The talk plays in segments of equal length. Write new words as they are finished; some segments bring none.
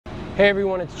Hey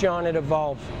everyone, it's John at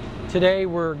Evolve. Today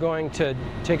we're going to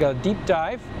take a deep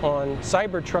dive on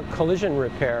Cybertruck collision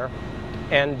repair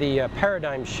and the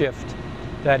paradigm shift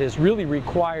that is really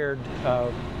required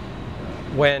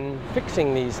when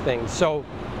fixing these things. So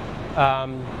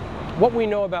what we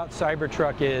know about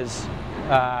Cybertruck is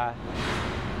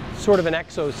sort of an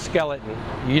exoskeleton.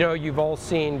 You know, you've all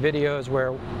seen videos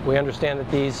where we understand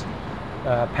that these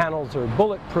panels are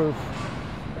bulletproof,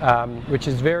 which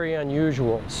is very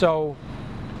unusual. So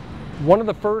one of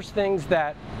the first things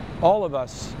that all of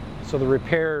us, so the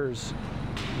repairers,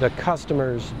 the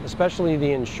customers, especially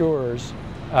the insurers,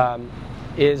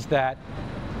 is that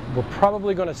we're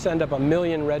probably going to send up a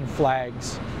million red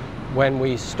flags when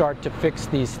we start to fix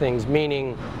these things,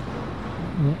 meaning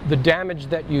the damage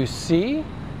that you see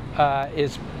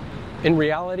is, in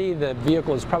reality, the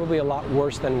vehicle is probably a lot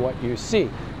worse than what you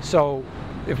see. So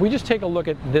if we just take a look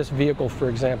at this vehicle, for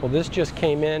example, this just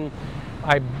came in.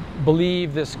 I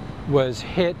believe this was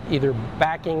hit either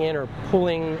backing in or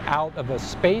pulling out of a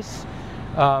space.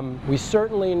 We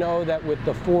certainly know that with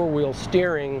the four-wheel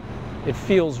steering, it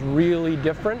feels really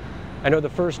different. I know the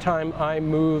first time I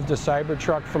moved a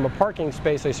Cybertruck from a parking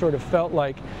space, I sort of felt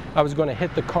like I was going to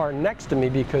hit the car next to me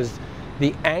because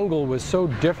the angle was so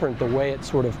different, the way it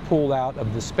sort of pulled out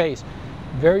of the space.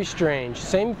 Very strange.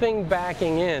 Same thing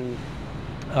backing in.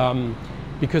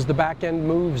 Because the back end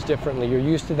moves differently. You're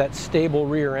used to that stable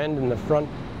rear end and the front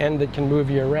end that can move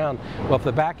you around. Well, if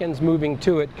the back end's moving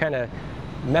too, it kind of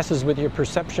messes with your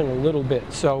perception a little bit.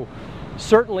 So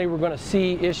certainly we're going to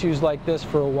see issues like this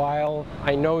for a while.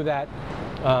 I know that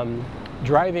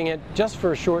driving it just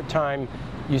for a short time,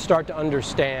 you start to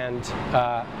understand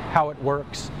how it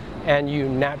works, and you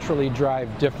naturally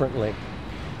drive differently.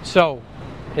 So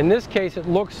in this case, it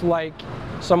looks like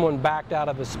someone backed out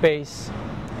of a space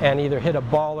and either hit a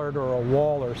bollard or a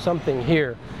wall or something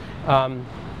here.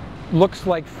 Looks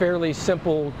like fairly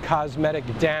simple cosmetic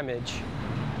damage.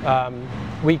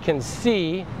 We can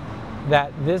see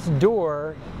that this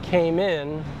door came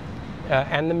in,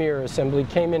 and the mirror assembly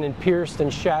came in and pierced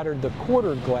and shattered the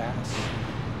quarter glass.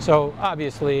 So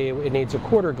obviously it needs a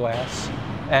quarter glass,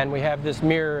 and we have this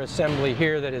mirror assembly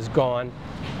here that is gone.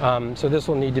 So this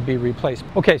will need to be replaced.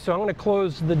 Okay, so I'm going to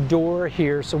close the door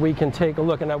here so we can take a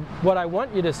look. And now what I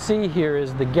want you to see here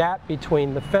is the gap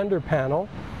between the fender panel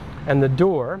and the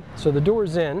door. So the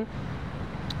door's in.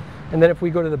 And then if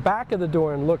we go to the back of the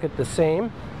door and look at the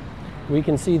same, we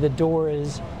can see the door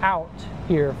is out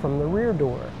here from the rear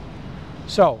door.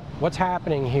 So what's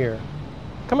happening here?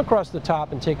 Come across the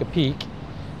top and take a peek.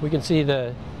 We can see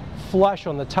the flush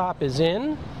on the top is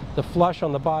in, the flush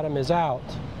on the bottom is out.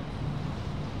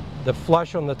 The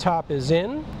flush on the top is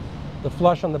in, the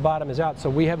flush on the bottom is out.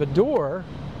 So we have a door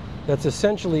that's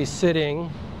essentially sitting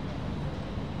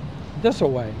this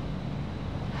way.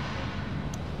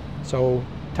 So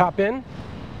top in,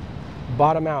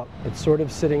 bottom out. It's sort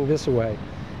of sitting this way.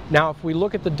 Now if we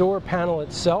look at the door panel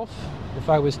itself, if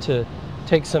I was to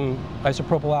take some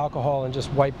isopropyl alcohol and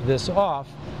just wipe this off,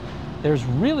 there's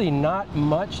really not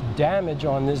much damage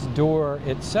on this door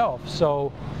itself.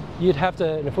 So you'd have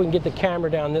to, and if we can get the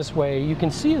camera down this way, you can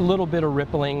see a little bit of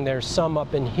rippling. There's some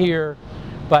up in here,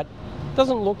 but it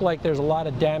doesn't look like there's a lot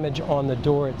of damage on the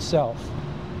door itself.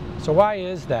 So why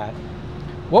is that?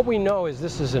 What we know is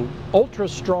this is an ultra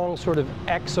strong sort of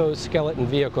exoskeleton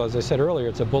vehicle. As I said earlier,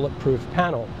 it's a bulletproof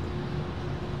panel.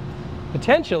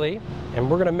 Potentially, and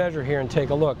we're going to measure here and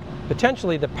take a look,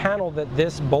 potentially the panel that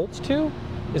this bolts to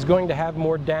is going to have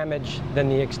more damage than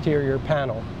the exterior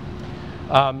panel.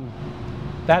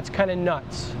 That's kind of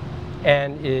nuts,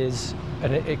 and is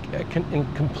a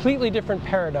completely different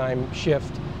paradigm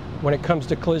shift when it comes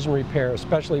to collision repair,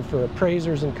 especially for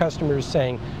appraisers and customers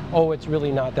saying, oh, it's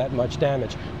really not that much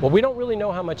damage. Well, we don't really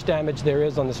know how much damage there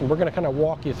is on this, and we're going to kind of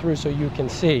walk you through so you can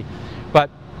see. But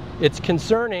it's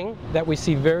concerning that we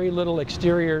see very little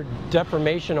exterior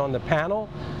deformation on the panel,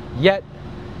 yet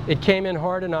it came in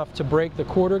hard enough to break the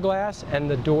quarter glass, and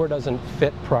the door doesn't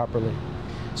fit properly.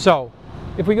 So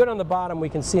if we go down the bottom, we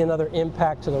can see another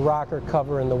impact to the rocker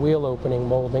cover and the wheel opening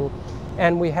molding,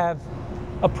 and we have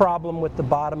a problem with the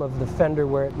bottom of the fender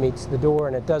where it meets the door,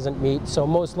 and it doesn't meet, so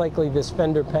most likely this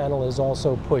fender panel is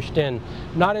also pushed in.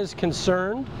 Not as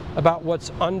concerned about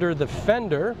what's under the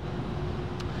fender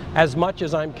as much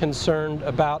as I'm concerned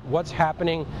about what's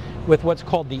happening with what's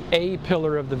called the A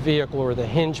pillar of the vehicle, or the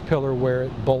hinge pillar where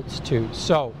it bolts to.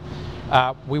 So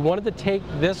we wanted to take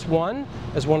this one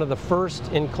as one of the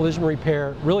first in collision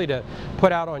repair, really to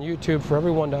put out on YouTube for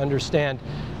everyone to understand.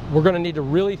 We're going to need to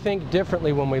really think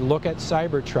differently when we look at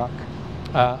Cybertruck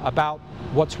about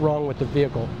what's wrong with the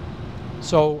vehicle.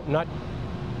 So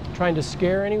trying to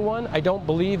scare anyone. I don't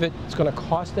believe it's going to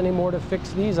cost any more to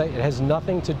fix these. It has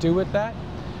nothing to do with that.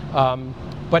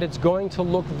 But it's going to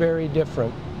look very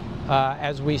different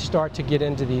as we start to get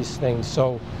into these things.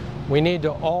 So we need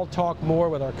to all talk more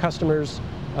with our customers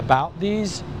about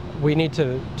these. We need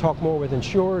to talk more with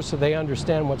insurers so they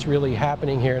understand what's really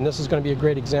happening here. And this is going to be a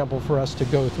great example for us to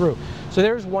go through. So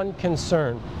there's one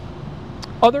concern.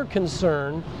 Other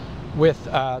concern with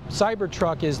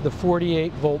Cybertruck is the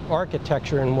 48-volt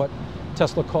architecture and what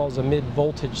Tesla calls a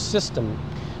mid-voltage system.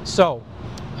 So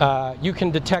you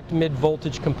can detect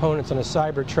mid-voltage components on a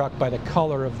Cybertruck by the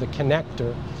color of the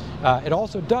connector. It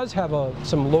also does have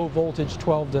some low-voltage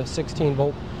 12 to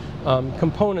 16-volt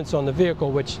components on the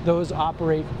vehicle, which those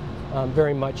operate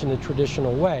very much in the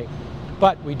traditional way.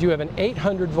 But we do have an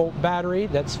 800-volt battery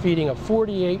that's feeding a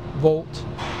 48-volt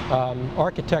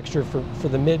architecture for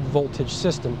the mid-voltage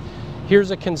system.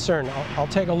 Here's a concern. I'll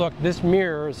take a look. This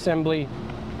mirror assembly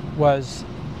was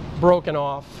broken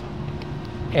off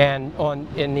and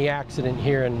in the accident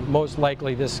here, and most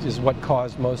likely this is what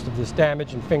caused most of this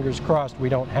damage, and fingers crossed we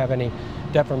don't have any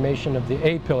deformation of the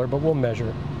A-pillar, but we'll measure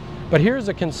it. But here's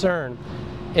a concern.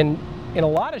 In a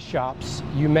lot of shops,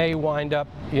 you may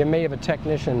have a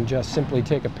technician just simply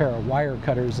take a pair of wire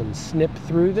cutters and snip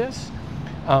through this.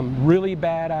 Really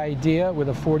bad idea with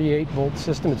a 48-volt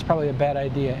system. It's probably a bad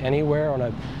idea anywhere on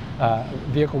a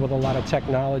vehicle with a lot of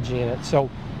technology in it. So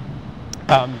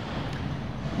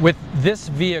with this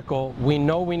vehicle, we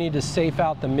know we need to safe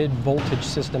out the mid-voltage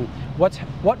system.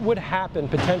 What would happen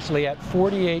potentially at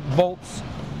 48 volts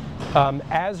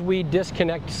as we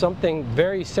disconnect something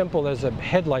very simple as a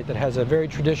headlight that has a very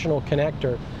traditional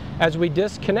connector? As we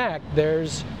disconnect,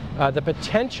 there's the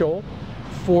potential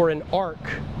for an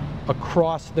arc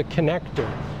across the connector.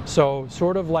 So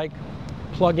sort of like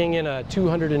plugging in a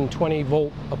 220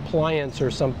 volt appliance or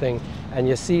something, and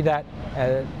you see that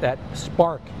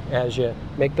spark as you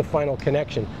make the final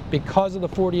connection. Because of the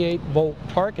 48 volt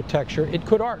architecture, it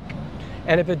could arc.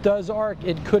 And if it does arc,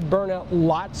 it could burn out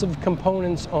lots of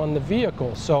components on the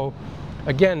vehicle. So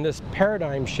again, this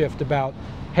paradigm shift about,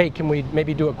 hey, can we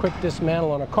maybe do a quick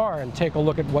dismantle on a car and take a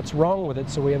look at what's wrong with it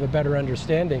so we have a better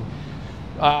understanding.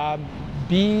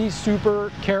 Be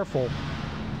super careful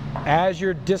as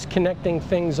you're disconnecting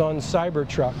things on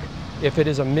Cybertruck. If it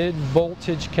is a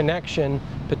mid-voltage connection,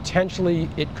 potentially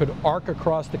it could arc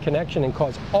across the connection and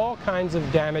cause all kinds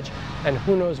of damage, and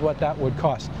who knows what that would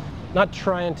cost. Not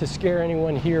trying to scare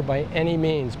anyone here by any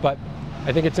means, but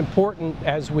I think it's important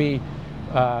as we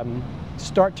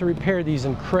start to repair these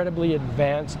incredibly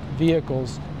advanced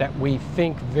vehicles that we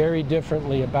think very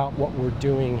differently about what we're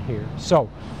doing here. So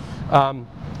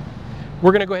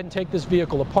we're going to go ahead and take this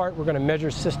vehicle apart. We're going to measure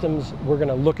systems. We're going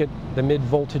to look at the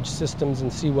mid-voltage systems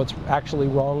and see what's actually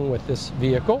wrong with this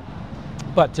vehicle.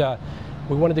 But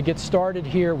we wanted to get started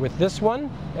here with this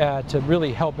one to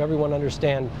really help everyone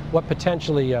understand what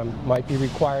potentially might be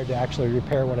required to actually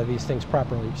repair one of these things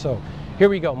properly. So here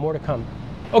we go, more to come.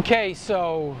 Okay,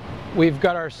 so we've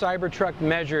got our Cybertruck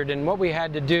measured, and what we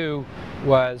had to do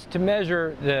was to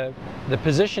measure the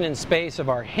position in space of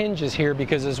our hinges here,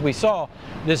 because as we saw,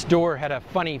 this door had a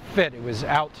funny fit. It was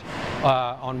out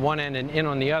on one end and in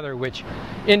on the other, which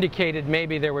indicated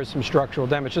maybe there was some structural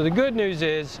damage. So the good news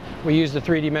is we used the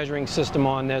 3D measuring system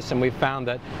on this, and we found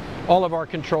that all of our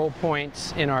control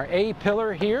points in our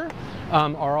A-pillar here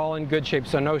are all in good shape,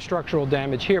 so no structural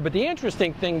damage here. But the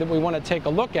interesting thing that we want to take a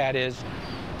look at is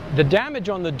the damage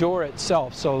on the door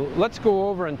itself. So let's go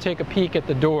over and take a peek at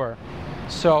the door.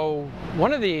 So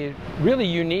one of the really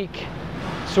unique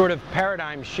sort of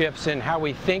paradigm shifts in how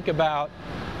we think about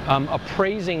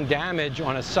appraising damage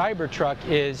on a Cybertruck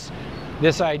is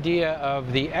this idea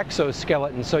of the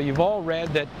exoskeleton. So you've all read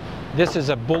that this is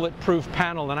a bulletproof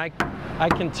panel, and I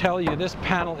can tell you this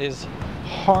panel is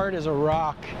hard as a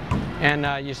rock,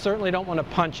 and you certainly don't want to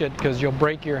punch it because you'll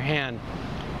break your hand.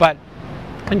 But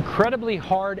incredibly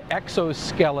hard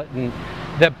exoskeleton.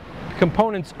 The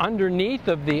components underneath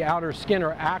of the outer skin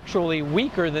are actually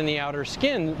weaker than the outer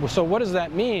skin. So what does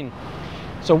that mean?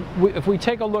 So if we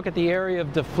take a look at the area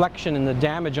of deflection and the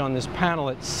damage on this panel,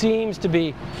 it seems to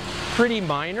be pretty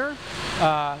minor.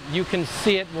 You can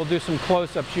see it. We'll do some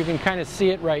close-ups. You can kind of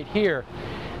see it right here.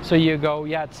 So you go,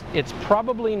 yeah, it's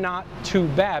probably not too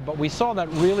bad, but we saw that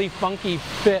really funky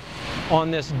fit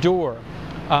on this door.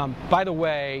 By the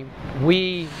way,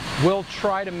 we will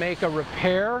try to make a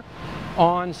repair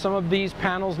on some of these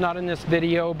panels, not in this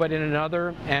video, but in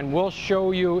another, and we'll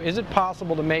show you, is it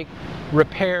possible to make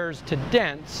repairs to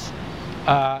dents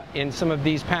in some of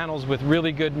these panels with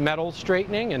really good metal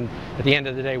straightening, and at the end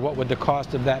of the day, what would the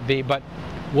cost of that be? But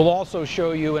we'll also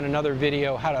show you in another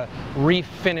video how to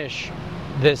refinish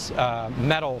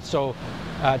metal. So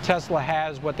Tesla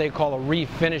has what they call a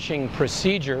refinishing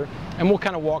procedure, and we'll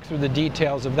kind of walk through the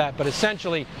details of that. But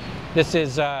essentially, this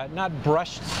is not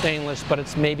brushed stainless, but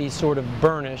it's maybe sort of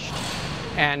burnished.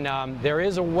 And there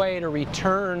is a way to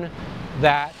return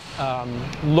that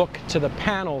look to the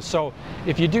panel. So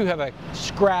if you do have a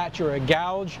scratch or a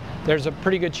gouge, there's a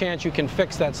pretty good chance you can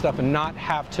fix that stuff and not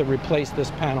have to replace this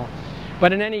panel.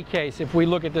 But in any case, if we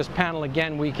look at this panel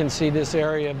again, we can see this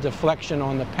area of deflection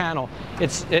on the panel.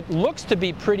 It looks to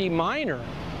be pretty minor.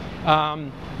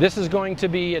 This is going to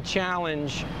be a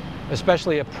challenge,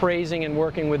 especially appraising and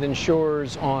working with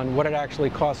insurers on what it actually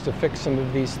costs to fix some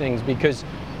of these things, because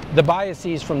the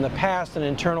biases from the past in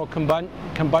internal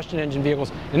combustion engine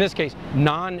vehicles, in this case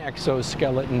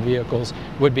non-exoskeleton vehicles,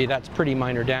 would be that's pretty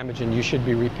minor damage and you should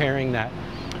be repairing that.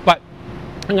 But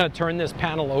I'm going to turn this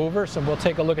panel over so we'll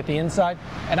take a look at the inside,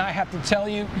 and I have to tell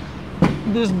you,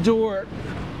 this door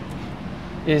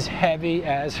is heavy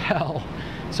as hell.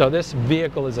 So this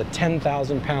vehicle is a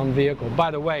 10,000-pound vehicle. By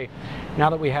the way, now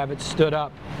that we have it stood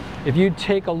up, if you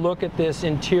take a look at this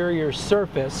interior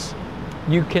surface,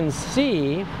 you can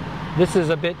see this is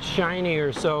a bit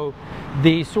shinier. So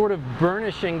the sort of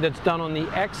burnishing that's done on the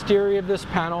exterior of this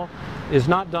panel is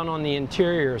not done on the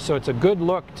interior. So it's a good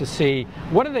look to see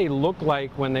what do they look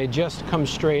like when they just come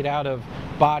straight out of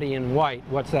body in white.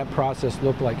 What's that process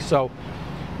look like? So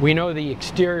we know the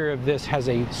exterior of this has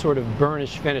a sort of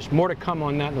burnished finish. More to come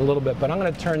on that in a little bit, but I'm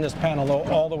going to turn this panel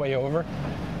all the way over.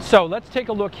 So let's take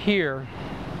a look here.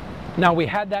 Now, we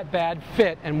had that bad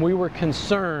fit and we were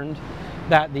concerned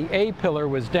that the A-pillar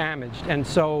was damaged, and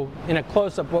so in a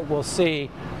close-up what we'll see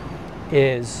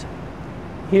is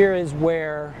here is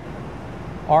where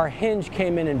our hinge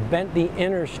came in and bent the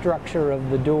inner structure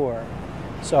of the door.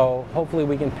 So hopefully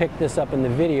we can pick this up in the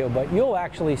video, but you'll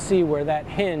actually see where that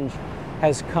hinge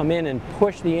has come in and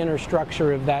pushed the inner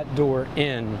structure of that door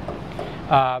in.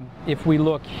 If we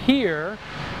look here,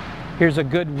 here's a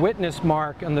good witness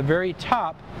mark on the very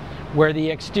top where the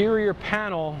exterior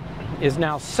panel is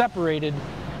now separated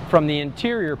from the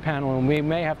interior panel, and we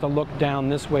may have to look down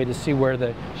this way to see where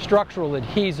the structural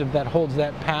adhesive that holds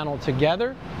that panel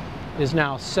together is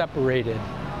now separated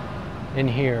in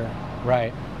here,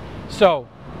 right? So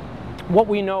what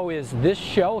we know is this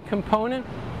shell component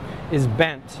is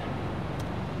bent.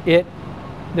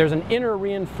 There's an inner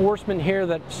reinforcement here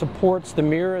that supports the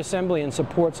mirror assembly and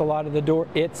supports a lot of the door.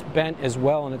 It's bent as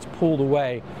well and it's pulled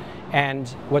away. And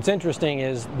what's interesting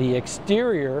is the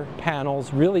exterior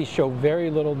panels really show very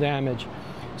little damage.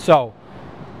 So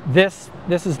this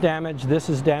is damage, this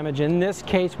is damage. In this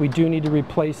case, we do need to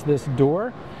replace this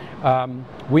door.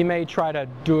 We may try to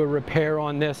do a repair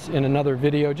on this in another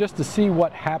video just to see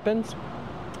what happens.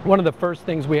 One of the first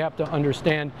things we have to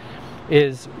understand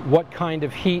is what kind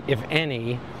of heat, if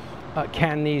any,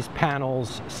 can these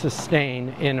panels sustain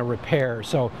in a repair.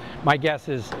 So my guess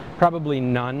is probably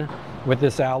none with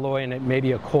this alloy, and it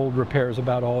maybe a cold repair is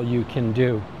about all you can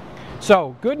do.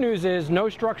 So good news is no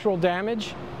structural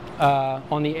damage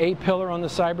on the A-pillar on the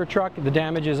Cybertruck. The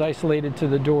damage is isolated to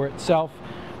the door itself,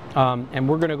 and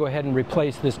we're going to go ahead and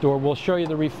replace this door. We'll show you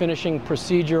the refinishing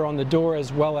procedure on the door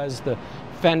as well as the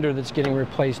fender that's getting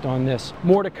replaced on this.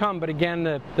 More to come, but again,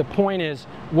 the point is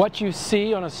what you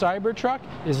see on a Cybertruck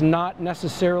is not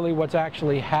necessarily what's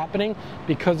actually happening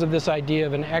because of this idea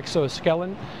of an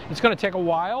exoskeleton. It's going to take a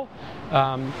while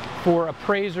for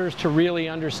appraisers to really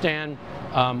understand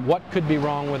what could be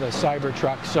wrong with a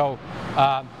Cybertruck. So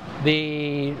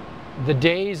the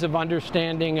days of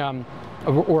understanding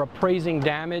or appraising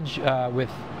damage with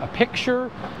a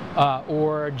picture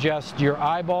or just your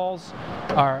eyeballs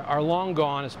are long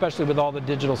gone, especially with all the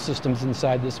digital systems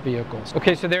inside this vehicle.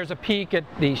 Okay, so there's a peek at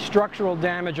the structural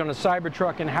damage on a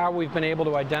Cybertruck and how we've been able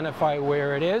to identify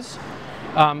where it is.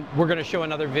 We're going to show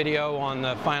another video on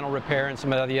the final repair and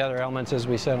some of the other elements, as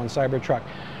we said, on Cybertruck.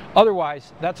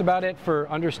 Otherwise, that's about it for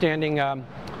understanding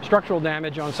structural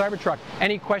damage on Cybertruck.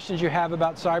 Any questions you have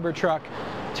about Cybertruck,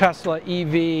 Tesla,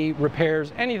 EV,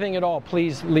 repairs, anything at all,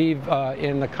 please leave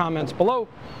in the comments below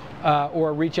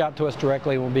or reach out to us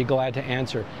directly. We'll be glad to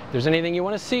answer. If there's anything you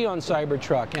want to see on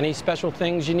Cybertruck, any special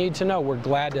things you need to know, we're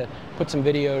glad to put some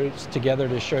videos together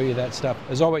to show you that stuff.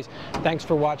 As always, thanks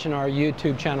for watching our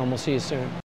YouTube channel, and we'll see you soon.